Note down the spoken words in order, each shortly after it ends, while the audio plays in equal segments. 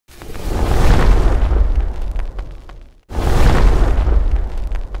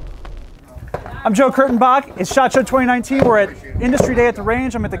I'm Joe Kurtenbach. It's SHOT Show 2019. We're at Industry Day at the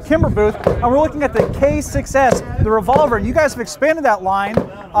range. I'm at the Kimber booth, and we're looking at the K6s, the Revolver. And you guys have expanded that line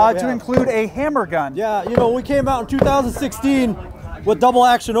to include a hammer gun. Yeah, you know, we came out in 2016 with double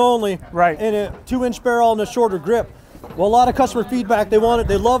action only, right, and a 2-inch barrel and a shorter grip. Well, a lot of customer feedback, they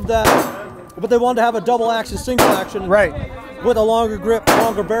loved that, but they wanted to have a double action, single action, right, with a longer grip,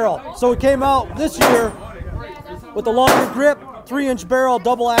 longer barrel. So we came out this year with a longer grip, 3-inch barrel,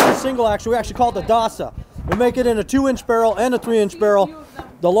 double action, single action. We actually call it the DASA. We make it in a 2-inch barrel and a 3-inch barrel.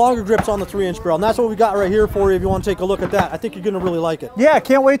 The longer grip's on the 3-inch barrel, and that's what we got right here for you if you want to take a look at that. I think you're going to really like it. Yeah,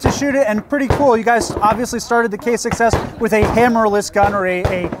 can't wait to shoot it, and pretty cool. You guys obviously started the K6s with a hammerless gun, or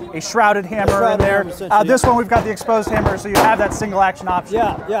a shrouded hammer in there. This one we've got the exposed hammer, so you have that single action option.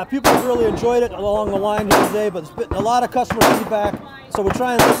 Yeah, people have really enjoyed it along the line here today, but it's been a lot of customer feedback, so we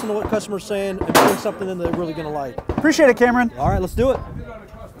try and listen to what customers are saying and bring something in that they're really going to like. Appreciate it, Cameron. All right, let's do it.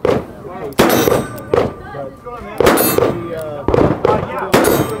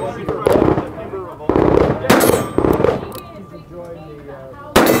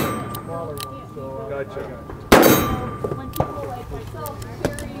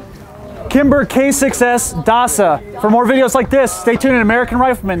 Kimber K6s DASA. For more videos like this, stay tuned at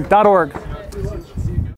AmericanRifleman.org.